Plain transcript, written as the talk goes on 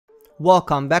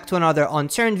Welcome back to another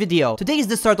Unturned video. Today is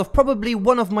the start of probably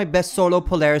one of my best solo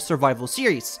Polaris survival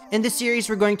series. In this series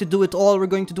we're going to do it all. We're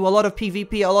going to do a lot of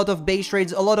PvP, a lot of base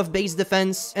raids, a lot of base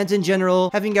defense, and in general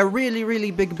having a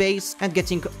really big base and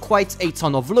getting quite a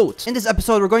ton of loot. In this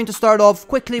episode we're going to start off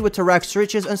quickly with the rags to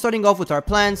riches and starting off with our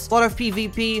plans, a lot of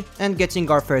PvP, and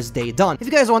getting our first day done. If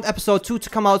you guys want episode 2 to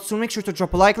come out soon, make sure to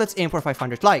drop a like. Let's aim for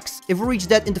 500 likes. If we reach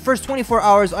that in the first 24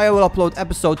 hours, I will upload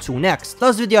episode 2 next.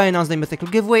 Last video I announced the mythical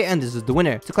giveaway and this is the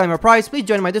winner. To claim a prize, please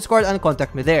join my Discord and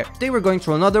contact me there. Today we're going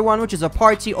through another one, which is a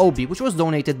party OB, which was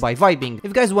donated by Vibing. If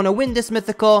you guys want to win this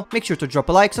mythical, make sure to drop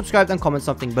a like, subscribe, and comment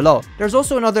something below. There's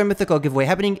also another mythical giveaway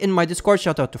happening in my Discord.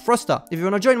 Shout out to Frosta. If you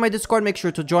want to join my Discord, make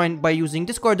sure to join by using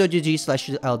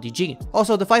discord.gg/LDG.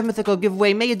 Also, the 5 mythical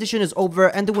giveaway May edition is over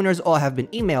and the winners all have been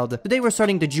emailed. Today we're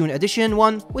starting the June edition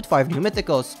one with 5 new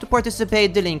mythicals. To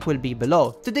participate, the link will be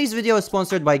below. Today's video is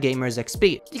sponsored by Gamers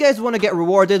XP. If you guys want to get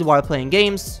rewarded while playing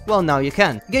games, well, now you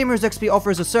can. Gamers XP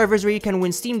offers a service where you can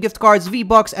win Steam gift cards,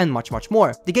 V-Bucks, and much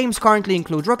more. The games currently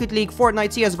include Rocket League,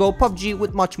 Fortnite, CSGO, PUBG,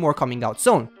 with much more coming out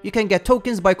soon. You can get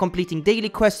tokens by completing daily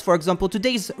quests. For example,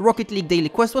 today's Rocket League daily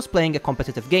quest was playing a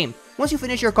competitive game. Once you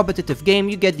finish your competitive game,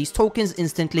 you get these tokens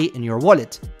instantly in your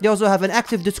wallet. They also have an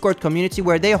active Discord community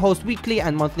where they host weekly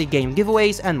and monthly game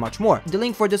giveaways and much more. The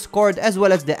link for Discord as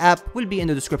well as the app will be in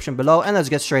the description below, and let's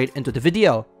get straight into the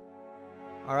video.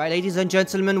 Alright, ladies and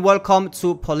gentlemen, welcome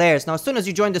to Polaris. Now, as soon as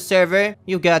you join the server,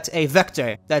 you get a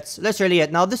vector. That's literally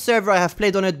it. Now, this server, I have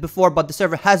played on it before, but the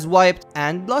server has wiped.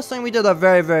 And last time we did a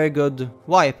very good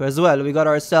wipe as well. We got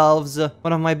ourselves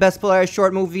one of my best Polaris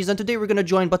short movies. And today we're going to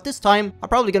join, but this time, I'm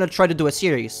probably going to try to do a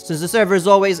series. Since the server is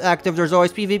always active, there's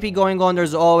always PvP going on.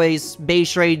 There's always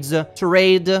base raids to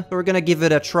raid. So we're going to give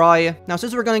it a try. Now,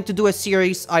 since we're going to do a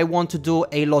series, I want to do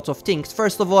a lot of things.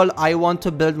 First of all, I want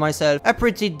to build myself a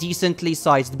pretty decently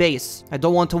sized base. I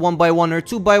don't want a 1x1 or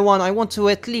 2x1. I want to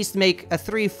at least make a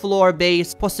 3-floor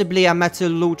base, possibly a metal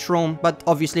loot room, but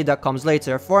obviously that comes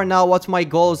later. For now, what my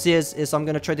goals is I'm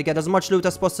gonna try to get as much loot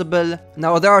as possible.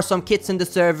 Now, there are some kits in the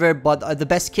server, but the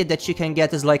best kit that you can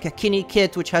get is like a Kinney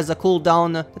kit, which has a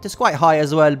cooldown that is quite high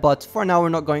as well, but for now we're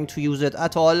not going to use it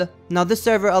at all. Now, this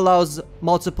server allows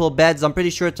multiple beds. I'm pretty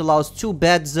sure it allows 2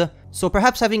 beds, so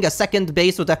perhaps having a second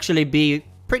base would actually be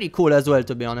pretty cool as well,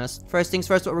 to be honest. First things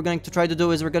first, what we're going to try to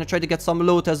do is we're going to try to get some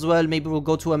loot as well. Maybe we'll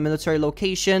go to a military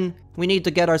location. We need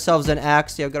to get ourselves an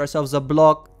axe. Yeah, get ourselves a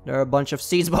block. There are a bunch of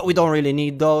seeds, but we don't really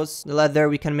need those. The leather,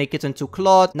 we can make it into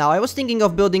cloth. Now, I was thinking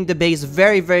of building the base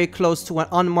very close to an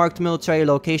unmarked military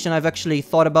location. I've actually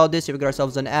thought about this. Here we get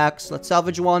ourselves an axe. Let's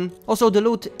salvage one. Also, the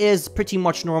loot is pretty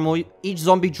much normal. Each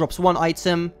zombie drops 1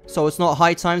 item, so it's not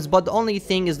high times. But the only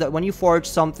thing is that when you forge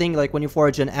something, like when you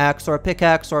forge an axe or a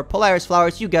pickaxe or Polaris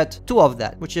flowers, you get 2 of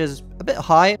that, which is a bit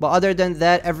high. But other than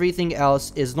that, everything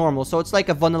else is normal. So it's like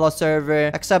a vanilla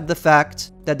server, except the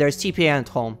fact that there's TPA at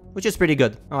home, which is pretty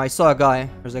good. Oh, I saw a guy.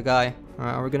 There's a guy.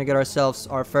 Alright, we're gonna get ourselves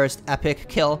our first epic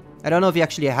kill. I don't know if he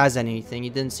actually has anything. He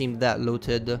didn't seem that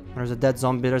looted. There's a dead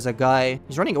zombie. There's a guy.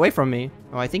 He's running away from me.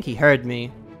 Oh, I think he heard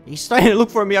me. He's trying to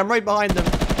look for me. I'm right behind him.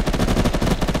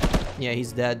 Yeah,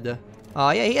 he's dead.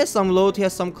 Yeah, he has some loot. He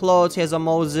has some clothes. He has a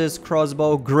Moses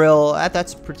crossbow grill.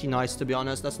 That's pretty nice, to be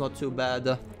honest. That's not too bad.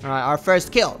 Alright, our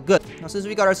first kill. Good. Now, since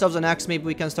we got ourselves an axe, maybe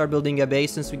we can start building a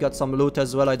base. Since we got some loot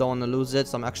as well, I don't want to lose it.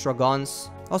 Some extra guns.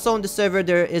 Also, on the server,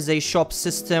 there is a shop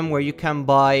system where you can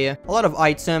buy a lot of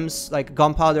items. Like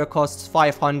gunpowder costs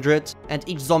 500, and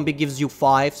each zombie gives you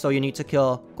 5. So you need to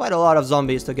kill quite a lot of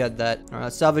zombies to get that. Alright,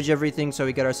 let's salvage everything so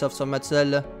we get ourselves some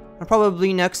metal. And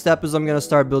probably next step is I'm gonna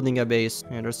start building a base.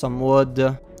 Yeah, there's some wood.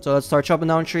 So let's start chopping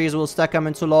down trees. We'll stack them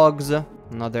into logs.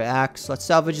 Another axe. Let's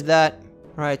salvage that.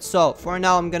 Alright, so for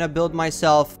now, I'm gonna build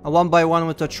myself a 1x1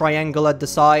 with a triangle at the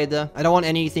side. I don't want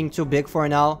anything too big for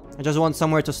now. I just want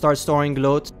somewhere to start storing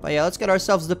loot. But yeah, let's get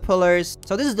ourselves the pillars.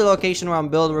 So this is the location where I'm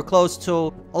built. We're close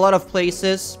to a lot of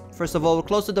places. First of all, we're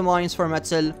close to the mines for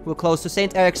metal. We're close to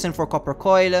St. Erickson for copper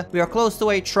coil. We are close to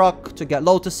a truck to get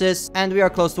lotuses. And we are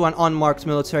close to an unmarked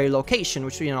military location,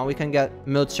 which, you know, we can get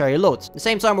military loot. At the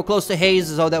same time, we're close to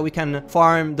Hayes so that we can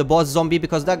farm the boss zombie,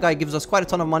 because that guy gives us quite a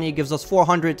ton of money. He gives us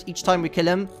 400 each time we kill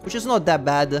him, which is not that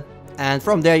bad. And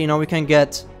from there, you know, we can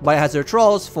get biohazard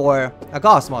trolls for a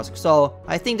gas mask. So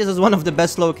I think this is one of the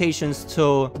best locations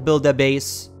to build a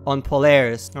base on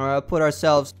Polaris. Alright, I'll put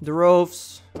ourselves the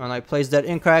roofs. And I placed that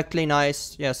incorrectly.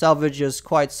 Nice. Yeah, salvage is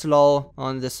quite slow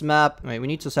on this map. Wait, we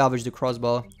need to salvage the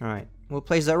crossbow. Alright, we'll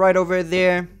place that right over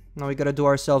there. Now we gotta do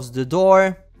ourselves the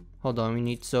door. Hold on, we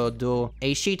need to do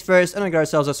a sheet first and then get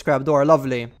ourselves a scrap door.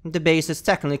 Lovely. The base is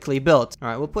technically built. All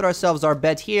right, we'll put ourselves our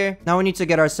bed here. Now we need to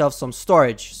get ourselves some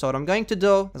storage. So what I'm going to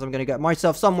do is I'm going to get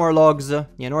myself some more logs.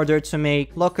 In order to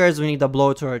make lockers, we need a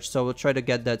blowtorch. So we'll try to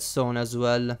get that stone as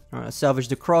well. All right, salvage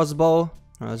the crossbow.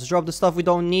 Let's drop the stuff we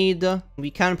don't need.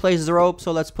 We can place the rope,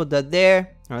 so let's put that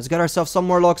there. Let's get ourselves some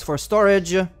more logs for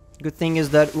storage. Good thing is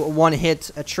that one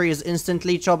hit, a tree is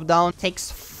instantly chopped down.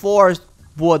 Takes 4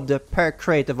 wood per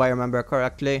crate, if I remember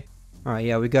correctly. Alright,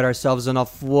 yeah, we got ourselves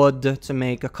enough wood to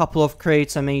make a couple of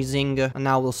crates. Amazing. And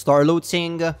now we'll start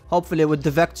looting. Hopefully with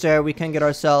the vector, we can get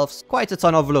ourselves quite a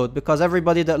ton of loot, because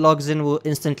everybody that logs in will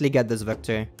instantly get this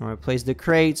vector. Alright, place the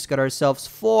crates. Got ourselves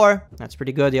 4. That's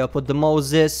pretty good. Yeah, I'll put the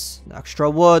Moses, the extra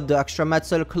wood, the extra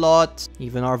metal cloth.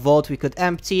 Even our vault, we could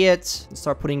empty it and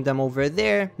start putting them over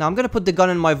there. Now, I'm gonna put the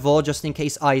gun in my vault just in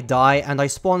case I die and I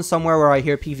spawn somewhere where I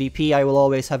hear PvP. I will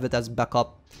always have it as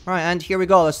backup. Alright, and here we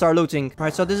go. Let's start looting.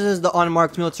 Alright, so this is the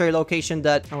unmarked military location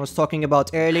that I was talking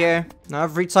about earlier. Now,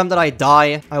 every time that I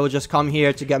die, I will just come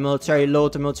here to get military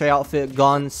loot, a military outfit,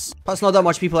 guns. Plus, not that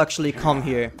much people actually come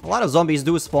here. A lot of zombies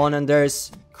do spawn, and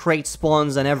there's crate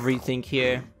spawns and everything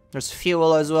here. There's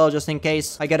fuel as well, just in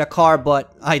case I get a car,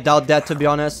 but I doubt that, to be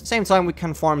honest. Same time, we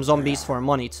can farm zombies for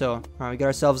money, too. Alright, we got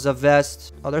ourselves a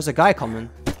vest. Oh, there's a guy coming.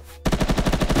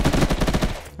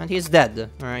 And he's dead.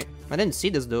 Alright. I didn't see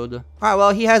this dude. Alright,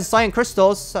 well, he has cyan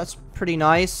crystals. That's pretty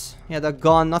nice. Yeah, the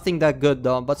gun. Nothing that good,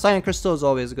 though. But cyan crystal is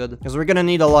always good, because we're gonna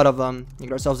need a lot of them. We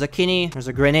get ourselves a kidney. There's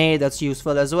a grenade. That's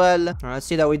useful as well. Alright, let's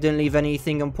see that we didn't leave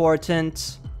anything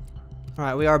important.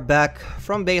 Alright, we are back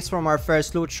from base from our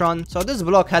first loot run. So this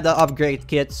block had an upgrade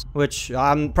kit, which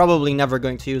I'm probably never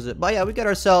going to use it. But yeah, we got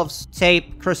ourselves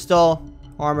tape, crystal,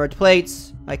 armored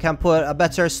plates. I can put a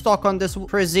better stock on this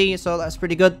Prizzy, so that's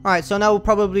pretty good. Alright, so now we'll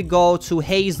probably go to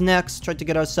Haze next. Try to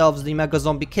get ourselves the Mega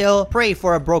Zombie kill. Pray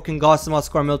for a broken Gas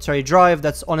Mask or military drive.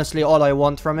 That's honestly all I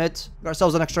want from it. Got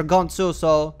ourselves an extra gun too,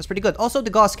 so that's pretty good. Also,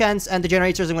 the gas cans and the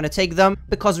generators, I'm going to take them,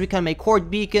 because we can make horde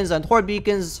beacons, and horde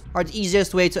beacons are the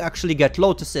easiest way to actually get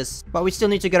lotuses. But we still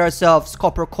need to get ourselves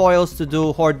copper coils to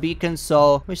do horde beacons,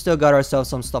 so we still got ourselves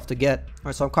some stuff to get.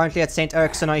 Alright, so I'm currently at St.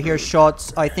 Eric's and I hear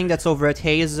shots. I think that's over at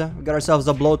Haze. We got ourselves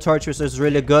a blowtorch, which is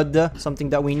really good. Something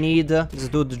that we need. This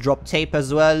dude dropped tape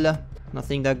as well.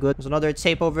 Nothing that good. There's another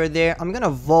tape over there. I'm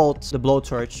gonna vault the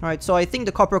blowtorch. Alright, so I think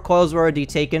the copper coils were already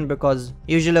taken, because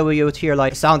usually we would hear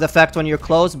like sound effect when you're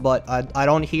close, but I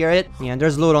don't hear it. Yeah, and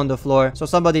there's loot on the floor. So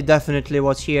somebody definitely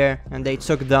was here and they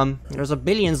took them. There's a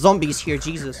billion zombies here,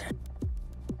 Jesus.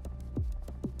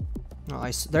 Oh,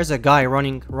 there's a guy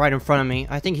running right in front of me.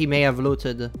 I think he may have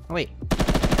looted. Oh, wait.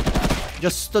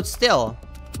 Just stood still.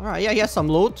 Alright, yeah, he has some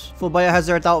loot. Full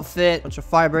biohazard outfit. Bunch of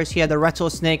fibers. He had a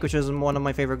rattlesnake, which is one of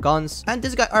my favorite guns. And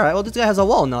this guy... Alright, well, this guy has a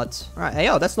walnut. Alright, hey,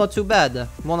 yo, that's not too bad.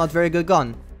 Walnut, very good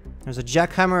gun. There's a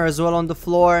jackhammer as well on the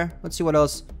floor. Let's see what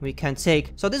else we can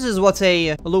take. So this is what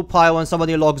a loot pile when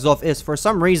somebody logs off is. For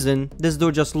some reason, this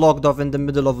dude just logged off in the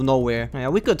middle of nowhere. Yeah,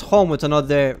 we could home with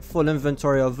another full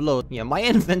inventory of loot. Yeah, my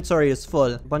inventory is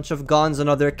full. Bunch of guns,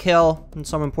 another kill, and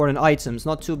some important items.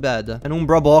 Not too bad. An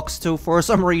Umbra box too, for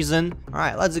some reason.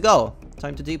 Alright, let's go.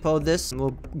 Time to depot this.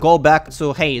 We'll go back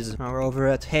to Haze. Now we're over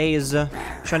at Haze.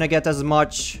 Trying to get as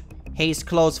much Haze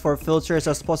clothes for filters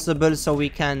as possible so we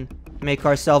can make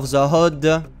ourselves a hood.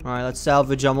 Alright, let's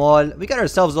salvage them all. We got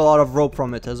ourselves a lot of rope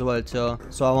from it as well too,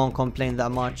 so I won't complain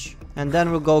that much. And then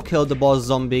we'll go kill the boss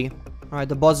zombie. Alright,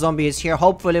 the boss zombie is here.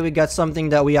 Hopefully we get something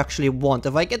that we actually want.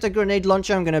 If I get a grenade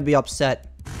launcher, I'm gonna be upset.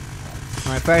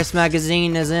 Alright, first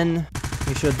magazine is in.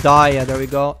 We should die. Yeah, there we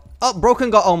go. Oh, broken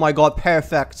gas. Oh my god,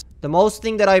 perfect. The most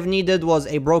thing that I've needed was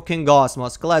a broken gas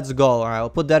mask. Let's go. Alright,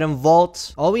 I'll put that in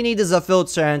vault. All we need is a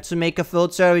filter, and to make a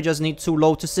filter, we just need 2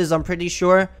 lotuses, I'm pretty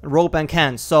sure. Rope and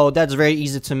cans, so that's very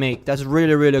easy to make. That's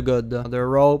really, really good. The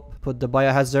rope. Put the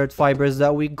biohazard fibers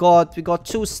that we got. We got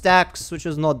 2 stacks, which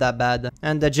is not that bad.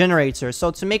 And the generator. So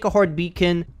to make a horde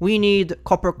beacon, we need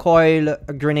copper coil,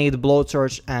 a grenade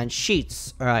blowtorch, and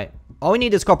sheets. Alright. All we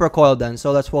need is copper coil then,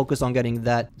 so let's focus on getting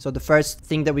that. So the first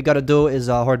thing that we gotta do is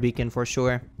a horde beacon for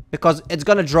sure. Because it's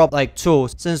gonna drop like 2.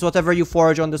 Since whatever you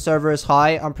forge on the server is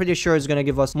high, I'm pretty sure it's gonna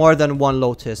give us more than 1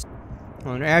 lotus.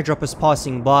 An airdrop is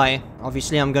passing by.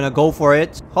 Obviously, I'm gonna go for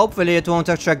it. Hopefully, it won't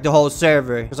attract the whole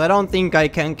server. Because I don't think I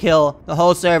can kill the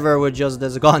whole server with just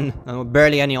this gun. And with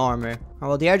barely any armor.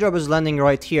 Well, the airdrop is landing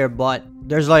right here, but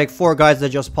there's like 4 guys that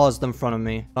just paused in front of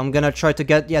me. I'm gonna try to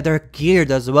get... Yeah, they're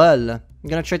geared as well. I'm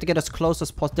gonna try to get as close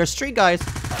as possible. There's 3 guys.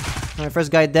 Alright, first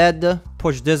guy dead.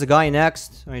 Push this guy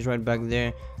next. Oh, he's right back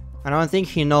there. I don't think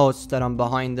he knows that I'm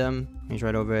behind him. He's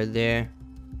right over there.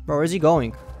 Bro, where's he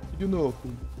going? You know.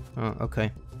 Oh,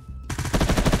 okay.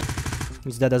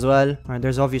 He's dead as well. Alright,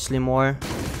 there's obviously more.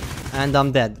 And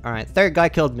I'm dead. Alright, third guy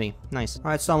killed me. Nice.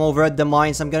 Alright, so I'm over at the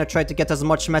mines. I'm gonna try to get as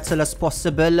much metal as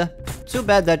possible. Too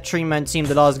bad that 3-man team,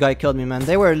 the last guy killed me, man.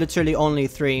 They were literally only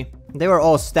 3. They were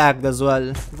all stacked as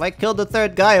well. If I killed the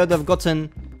third guy, I would have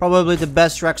gotten probably the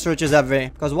best Rex searches ever.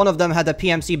 Because one of them had a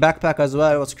PMC backpack as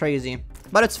well. It was crazy.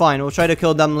 But it's fine. We'll try to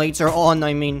kill them later on.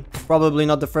 I mean, probably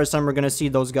not the first time we're gonna see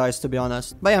those guys, to be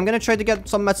honest. But yeah, I'm gonna try to get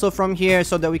some metal from here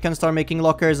so that we can start making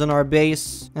lockers on our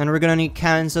base. And we're gonna need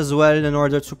cans as well in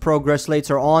order to progress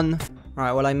later on.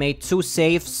 Alright, well, I made 2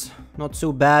 safes. Not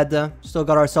too bad. Still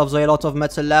got ourselves a lot of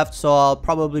metal left, so I'll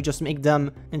probably just make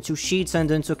them into sheets and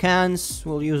into cans.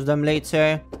 We'll use them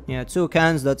later. Yeah, 2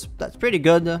 cans, that's pretty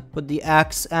good. Put the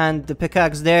axe and the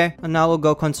pickaxe there, and now we'll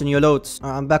go continue loot.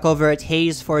 I'm back over at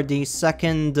Hayes for the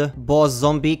second boss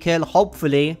zombie kill.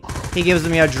 Hopefully, he gives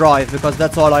me a drive, because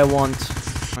that's all I want.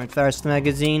 Alright, first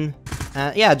magazine.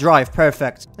 Yeah, drive,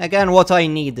 perfect. Again, what I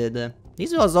needed.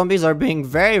 These little zombies are being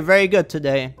very, very good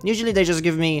today. Usually they just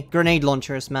give me grenade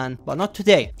launchers, man. But not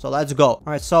today. So let's go.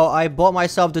 Alright, so I bought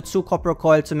myself the 2 copper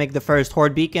coil to make the first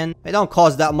horde beacon. They don't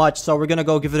cost that much, so we're gonna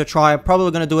go give it a try. I'm probably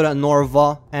gonna do it at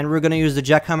Norva. And we're gonna use the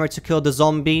jackhammer to kill the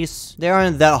zombies. They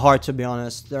aren't that hard, to be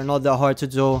honest. They're not that hard to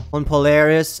do on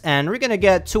Polaris. And we're gonna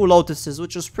get 2 lotuses,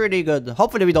 which is pretty good.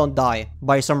 Hopefully we don't die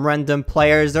by some random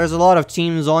players. There's a lot of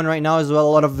teams on right now as well. A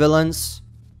lot of villains.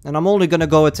 And I'm only gonna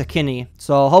go with Takini,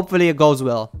 so hopefully it goes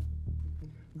well.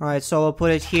 Alright, so we'll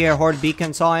put it here, horde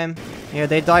beacon time. Yeah,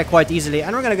 they die quite easily,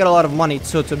 and we're gonna get a lot of money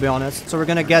too, to be honest. So we're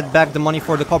gonna get back the money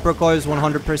for the copper coils,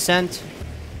 100%.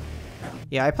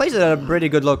 Yeah, I placed it at a pretty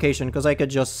good location, because I could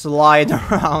just slide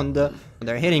around.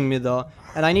 They're hitting me though.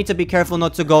 And I need to be careful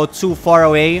not to go too far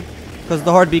away, because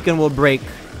the horde beacon will break,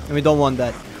 and we don't want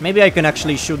that. Maybe I can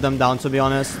actually shoot them down, to be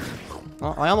honest.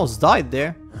 Oh, I almost died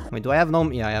there. Wait, do I have no...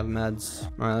 Yeah, I have meds.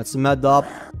 Alright, let's med up.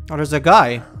 Oh, there's a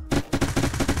guy.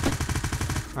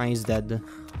 Ah, he's dead.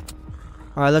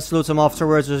 Alright, let's loot him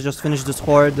afterwards. Let's just finish this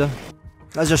horde.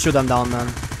 Let's just shoot them down,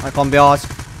 man. I can't be asked.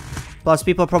 Plus,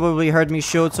 people probably heard me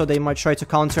shoot, so they might try to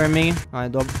counter me.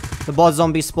 Alright, the boss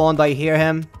zombie spawned. I hear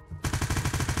him.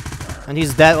 And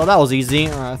he's dead. Well, that was easy.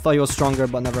 I thought he was stronger,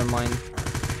 but never mind.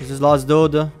 This is last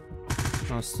dude. Oh,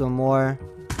 still more.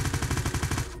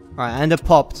 Alright, and it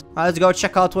popped. Alright, let's go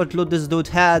check out what loot this dude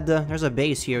had. There's a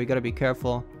base here, we gotta be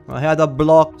careful. Well, he had a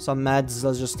block, some meds.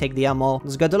 Let's just take the ammo.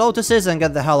 Let's get the lotuses and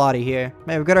get the hell out of here.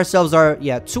 Maybe we got ourselves our,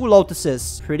 2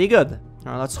 lotuses. Pretty good.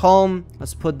 Alright, let's home.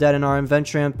 Let's put that in our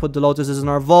inventory and put the lotuses in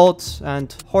our vault.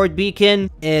 And horde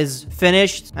beacon is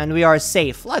finished and we are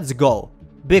safe. Let's go.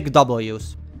 Big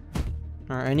W's.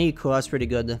 Alright, and eco, that's pretty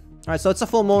good. Alright, so it's a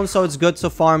full moon, so it's good to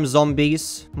farm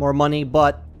zombies. More money,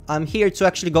 but I'm here to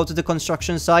actually go to the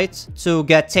construction site to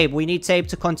get tape. We need tape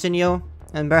to continue.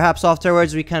 And perhaps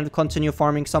afterwards we can continue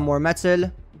farming some more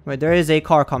metal. Wait, there is a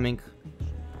car coming.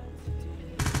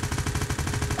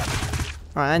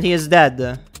 Alright, and he is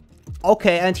dead.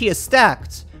 Okay, and he is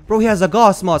stacked. Bro, he has a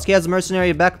gas mask. He has a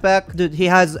mercenary backpack. Dude, he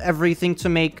has everything to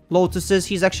make lotuses.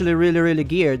 He's actually really, really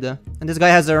geared. And this guy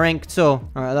has a rank too.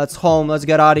 Alright, let's home. Let's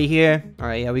get out of here.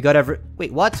 Alright, yeah, we got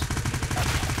Wait, what?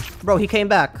 Bro, he came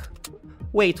back.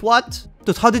 Wait, what?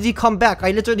 Dude, how did he come back?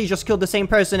 I literally just killed the same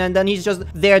person and then he's just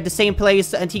there at the same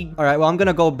place and he... Alright, well, I'm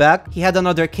gonna go back. He had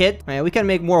another kit. Alright, we can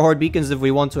make more horde beacons if we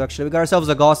want to, actually. We got ourselves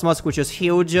a gas mask, which is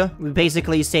huge. We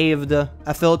basically saved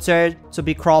a filter to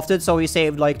be crafted, so we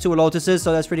saved like 2 lotuses,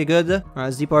 so that's pretty good. Alright,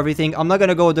 let's depot everything. I'm not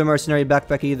gonna go with the mercenary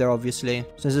backpack either, obviously,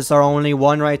 since it's our only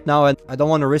one right now and I don't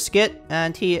want to risk it.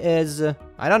 And he is...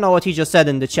 I don't know what he just said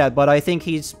in the chat, but I think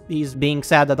he's being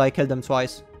sad that I killed him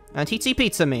twice. And he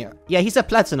TP'd to me. Yeah, he's a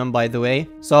platinum, by the way.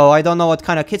 So I don't know what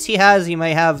kind of kits he has. He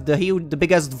may have the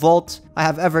biggest vault I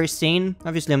have ever seen.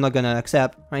 Obviously, I'm not gonna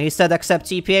accept. He said accept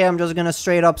TPA. I'm just gonna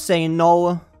straight up say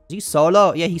no. Is he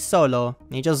solo? Yeah, he's solo.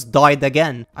 He just died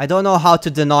again. I don't know how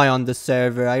to deny on this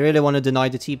server. I really want to deny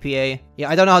the TPA. Yeah,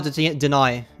 I don't know how to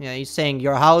deny. Yeah, he's saying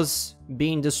your house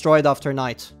being destroyed after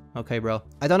night. Okay, bro.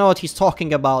 I don't know what he's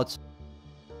talking about.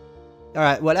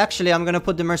 Alright, well, actually, I'm gonna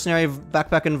put the mercenary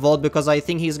backpack in vault because I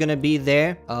think he's gonna be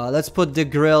there. Let's put the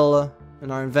grill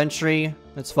in our inventory.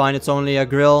 That's fine, it's only a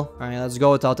grill. Alright, let's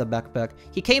go without a backpack.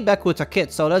 He came back with a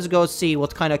kit, so let's go see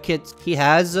what kind of kit he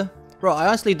has. Bro, I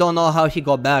honestly don't know how he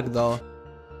got back, though.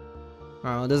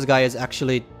 Oh, this guy is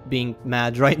actually being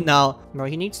mad right now. Bro,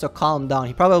 he needs to calm down.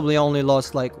 He probably only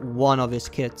lost, like, 1 of his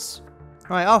kits.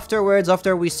 Alright, afterwards,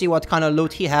 after we see what kind of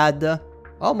loot he had...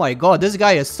 Oh my god, this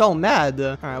guy is so mad.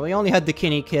 Alright, we only had the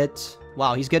Kinney kit.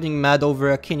 Wow, he's getting mad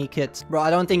over a Kinney kit. Bro,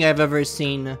 I don't think I've ever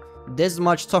seen this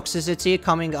much toxicity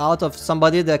coming out of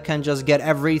somebody that can just get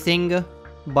everything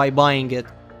by buying it.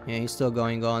 Yeah, he's still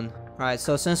going on. Alright,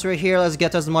 so since we're here, let's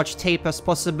get as much tape as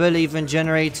possible, even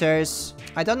generators.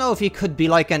 I don't know if he could be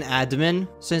like an admin,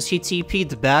 since he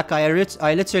TP'd back. I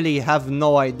literally have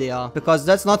no idea, because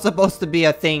that's not supposed to be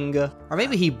a thing. Or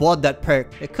maybe he bought that perk.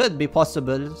 It could be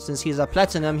possible, since he's a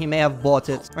platinum, he may have bought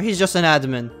it. Or he's just an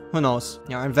admin. Who knows?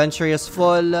 Yeah, our inventory is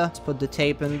full. Let's put the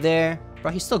tape in there.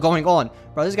 Bro, he's still going on.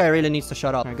 Bro, this guy really needs to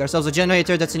shut up. Alright, got ourselves a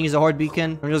generator that's in use a horde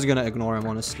beacon. I'm just gonna ignore him,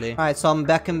 honestly. Alright, so I'm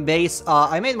back in base.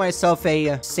 I made myself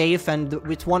a safe, and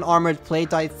with one armored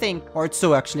plate, I think, or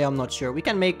two actually, I'm not sure. We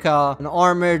can make an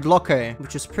armored locker,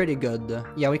 which is pretty good.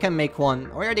 Yeah, we can make one.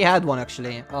 We already had one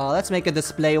actually. Let's make a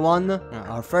display one.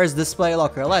 Our first display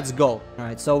locker. Let's go.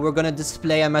 Alright, so we're gonna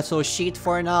display a metal sheet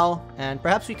for now, and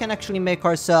perhaps we can actually make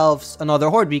ourselves another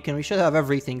horde beacon. We should have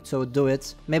everything to do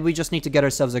it. Maybe we just need to get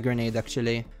ourselves a grenade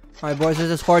actually. Alright boys, this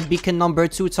is horde beacon number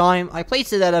 2 time. I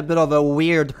placed it at a bit of a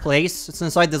weird place. It's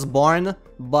inside this barn,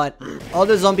 but all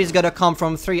the zombies gotta come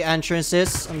from 3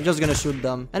 entrances. I'm just gonna shoot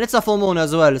them. And it's a full moon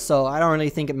as well, so I don't really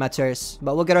think it matters.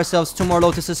 But we'll get ourselves 2 more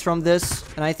lotuses from this.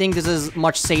 And I think this is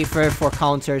much safer for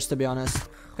counters, to be honest.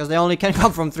 Because they only can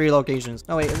come from 3 locations.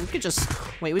 No, wait, we could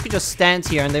just stand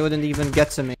here and they wouldn't even get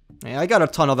to me. Yeah, I got a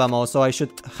ton of ammo, so I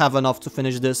should have enough to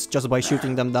finish this just by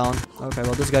shooting them down. Okay,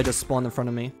 well, this guy just spawned in front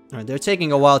of me. Alright, they're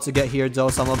taking a while to get here, though,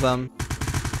 some of them.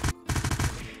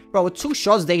 Bro, with 2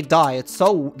 shots, they die.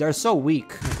 They're so weak.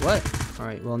 Wait, what?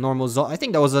 Alright, well, normal zone. I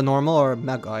think that was a normal or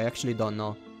mega. I actually don't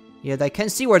know. Yeah, I can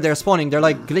see where they're spawning. They're,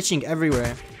 like, glitching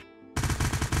everywhere.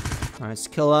 Alright, let's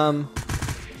kill them.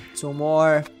 2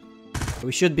 more.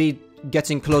 We should be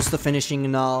getting close to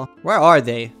finishing now. Where are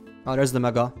they? Oh, there's the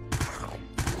mega.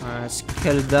 Alright, let's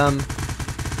kill them.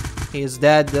 He is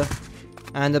dead.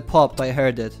 And it popped, I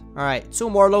heard it. Alright, 2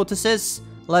 more lotuses.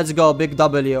 Let's go, big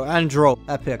W. And draw.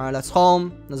 Epic. Alright, let's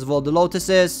home. Let's vote the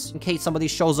lotuses. In case somebody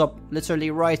shows up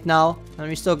literally right now. And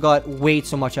we still got way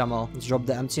too much ammo. Let's drop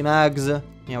the empty mags.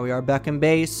 Yeah, we are back in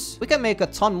base. We can make a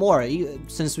ton more.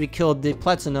 Since we killed the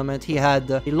platinum and he had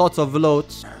a lot of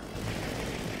loot.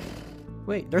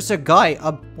 Wait, there's a guy.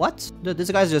 What? Dude,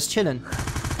 this guy's just chilling.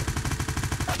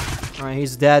 Alright,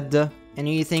 he's dead.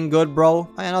 Anything good, bro?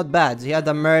 Oh, yeah, not bad. He had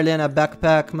a Merlin, a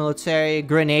backpack, military,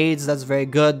 grenades. That's very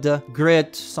good.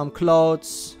 Grit, some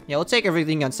clothes. Yeah, we'll take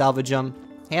everything and salvage them.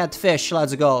 He had fish.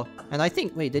 Let's go. And I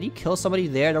think... Wait, did he kill somebody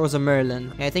there? There was a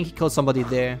Merlin. Yeah, I think he killed somebody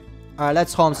there. Alright,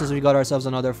 let's home since we got ourselves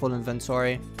another full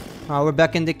inventory. Alright, we're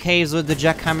back in the caves with the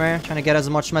jackhammer. Trying to get as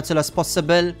much metal as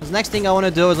possible. The next thing I want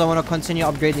to do is I want to continue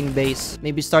upgrading base.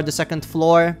 Maybe start the 2nd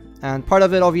floor. And part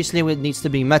of it, obviously, needs to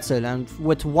be metal. And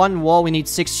with 1 wall, we need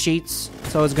 6 sheets.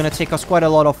 So it's going to take us quite a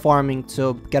lot of farming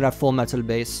to get a full metal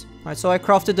base. Alright, so I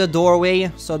crafted a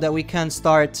doorway so that we can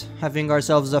start having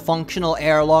ourselves a functional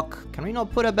airlock. Can we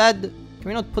not put a bed? Can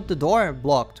we not put the door?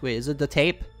 Blocked. Wait, is it the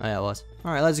tape? Oh, yeah, it was.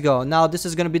 Alright, let's go. Now, this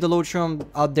is going to be the loot room.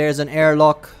 Out there is an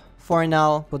airlock. For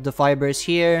now, put the fibers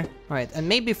here. Alright, and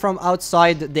maybe from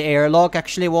outside the airlock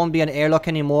actually won't be an airlock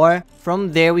anymore.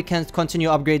 From there, we can continue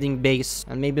upgrading base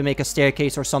and maybe make a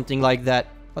staircase or something like that.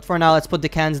 But for now, let's put the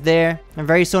cans there. And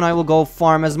very soon, I will go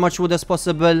farm as much wood as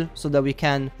possible so that we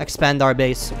can expand our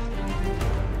base.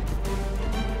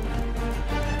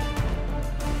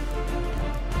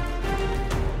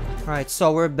 Alright,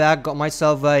 so we're back. Got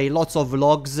myself lots of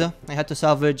logs. I had to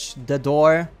salvage the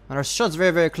door. And our shot's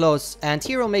very, very close. And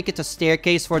here we'll make it a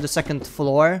staircase for the 2nd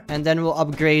floor. And then we'll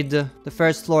upgrade the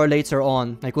 1st floor later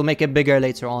on. Like, we'll make it bigger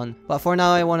later on. But for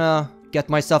now, I want to get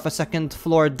myself a 2nd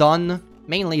floor done.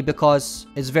 Mainly because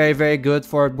it's very, very good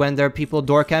for when there are people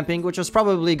door camping. Which is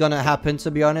probably going to happen,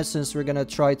 to be honest. Since we're going to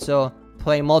try to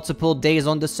play multiple days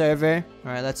on the server.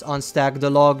 Alright, let's unstack the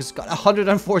logs. Got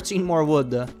 114 more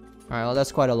wood. Alright, well,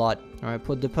 that's quite a lot. Alright,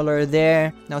 put the pillar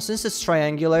there. Now, since it's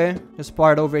triangular, this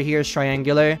part over here is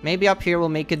triangular. Maybe up here we'll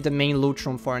make it the main loot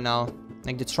room for now.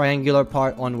 Like the triangular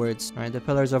part onwards. Alright, the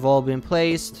pillars have all been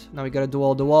placed. Now we gotta do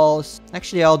all the walls.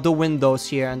 Actually, I'll do windows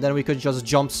here. And then we could just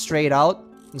jump straight out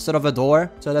instead of a door.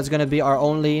 So that's gonna be our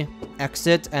only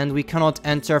exit. And we cannot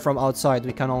enter from outside.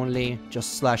 We can only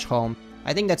just slash home.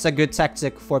 I think that's a good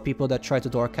tactic for people that try to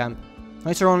door camp.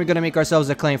 Later on, we're gonna make ourselves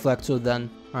a claim flag too then.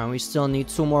 Alright, we still need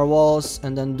 2 more walls,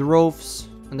 and then the roofs.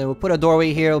 And then we'll put a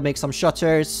doorway here, we'll make some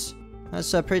shutters.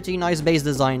 That's a pretty nice base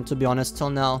design, to be honest, till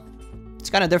now. It's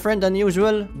kind of different than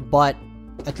usual, but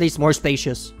at least more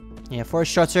spacious. Yeah, for a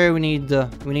shutter, we need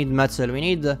metal. We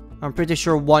need, I'm pretty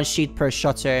sure, 1 sheet per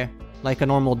shutter, like a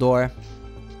normal door.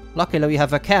 Luckily, we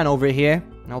have a can over here.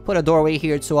 And I'll put a doorway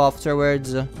here too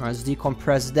afterwards. Alright, let's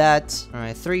decompress that.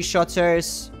 Alright, 3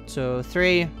 shutters. 2,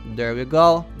 3. There we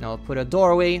go. Now I'll put a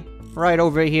doorway right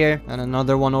over here. And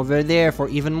another one over there for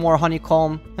even more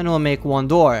honeycomb. And we'll make 1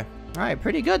 door. Alright,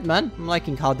 pretty good, man. I'm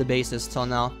liking how the base is till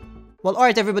now. Well,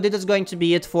 alright everybody, that's going to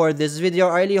be it for this video.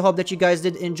 I really hope that you guys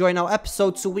did enjoy our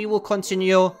episode, so we will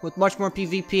continue with much more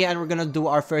PvP, and we're gonna do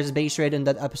our first base raid in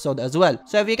that episode as well.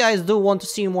 So if you guys do want to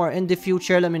see more in the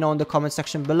future, let me know in the comment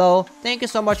section below. Thank you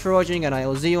so much for watching, and I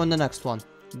will see you in the next one.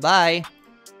 Bye!